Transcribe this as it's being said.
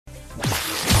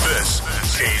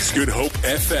This is Good Hope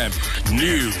FM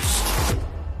News.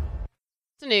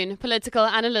 Afternoon. Political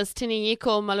analyst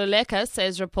Tinyiko Maluleke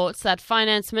says reports that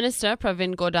Finance Minister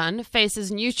Pravin Gordhan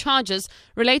faces new charges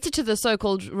related to the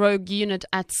so-called rogue unit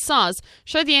at SARS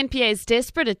show the NPA's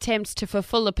desperate attempts to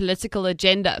fulfill a political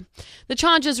agenda. The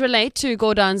charges relate to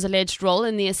Gordhan's alleged role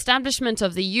in the establishment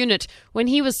of the unit when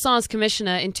he was SARS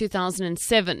Commissioner in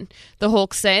 2007. The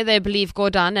Hawks say they believe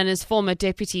Gordhan and his former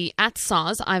deputy at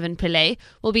SARS, Ivan Pillay,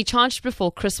 will be charged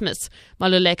before Christmas.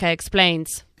 Maluleke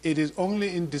explains. It is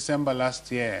only in December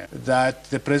last year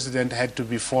that the president had to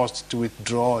be forced to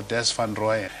withdraw Des Van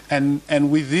Rooyen.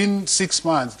 And within 6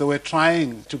 months, they were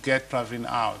trying to get Pravin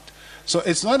out. So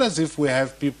it's not as if we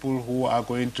have people who are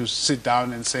going to sit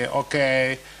down and say,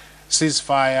 okay,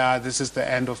 ceasefire, this is the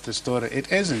end of the story.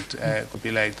 It isn't to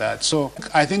be like that. So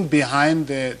I think behind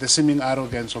the seeming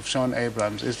arrogance of Shaun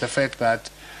Abrahams is the fact that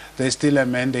there's still a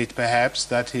mandate perhaps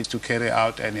that he's to carry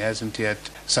out, and he hasn't yet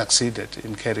succeeded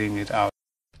in carrying it out.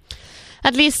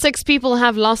 At least 6 people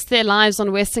have lost their lives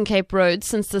on Western Cape roads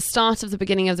since the start of the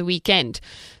beginning of the weekend.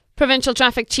 Provincial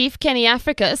Traffic Chief Kenny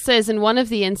Africa says in one of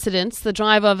the incidents, the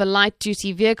driver of a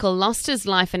light-duty vehicle lost his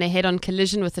life in a head-on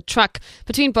collision with a truck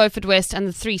between Beaufort West and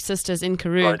the Three Sisters in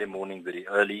Karoo. Friday morning very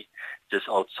early, just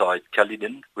outside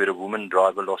Caledon, where a woman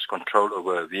driver lost control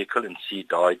over her vehicle and she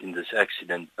died in this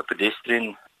accident. A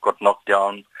pedestrian got knocked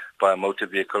down by a motor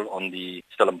vehicle on the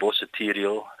Stellenbosch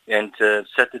arterial, and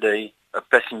Saturday, a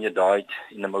passenger died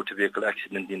in a motor vehicle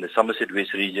accident in the Somerset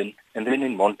West region. And then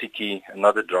in Montetjie,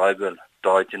 another driver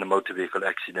died in a motor vehicle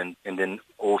accident. And then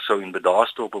also in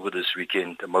Bedaarsdorp over this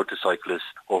weekend, a motorcyclist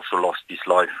also lost his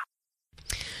life.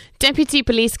 Deputy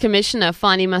Police Commissioner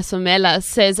Fani Masomela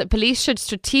says police should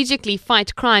strategically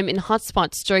fight crime in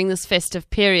hotspots during this festive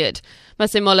period.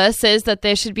 Masomela says that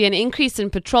there should be an increase in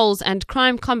patrols and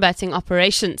crime combating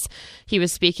operations. He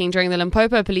was speaking during the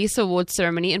Limpopo Police Awards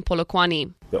ceremony in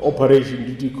Polokwane. The operation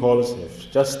duty calls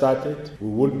have just started. We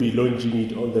will be launching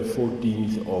it on the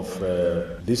 14th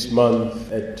of this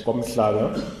month at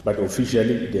Komhlanga, but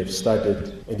officially it has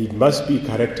started, and it must be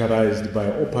characterized by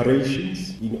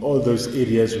operations in all those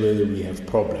areas where we have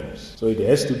problems. So it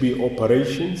has to be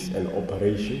operations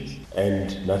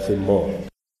and nothing more.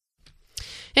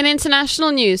 In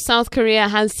international news, South Korea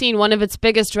has seen one of its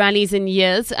biggest rallies in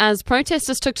years as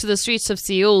protesters took to the streets of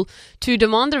Seoul to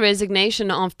demand the resignation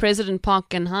of President Park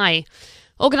Geun-hye.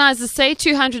 Organizers say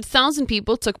 200,000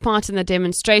 people took part in the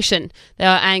demonstration. They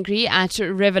are angry at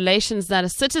revelations that a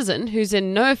citizen who's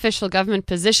in no official government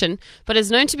position but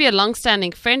is known to be a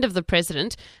long-standing friend of the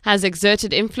president has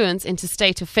exerted influence into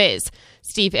state affairs.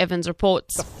 Steve Evans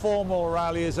reports. The formal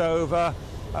rally is over.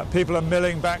 People are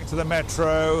milling back to the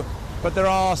metro. But there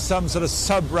are some sort of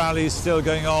sub-rallies still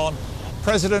going on.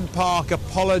 President Park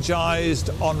apologised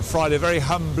on Friday very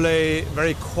humbly,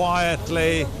 very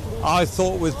quietly, I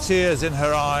thought with tears in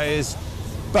her eyes.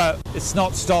 But it's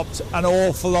not stopped an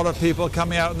awful lot of people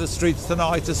coming out in the streets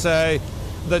tonight to say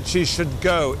that she should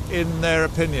go, in their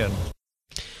opinion.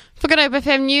 For Good Hope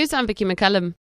FM News, I'm Vicky McCallum.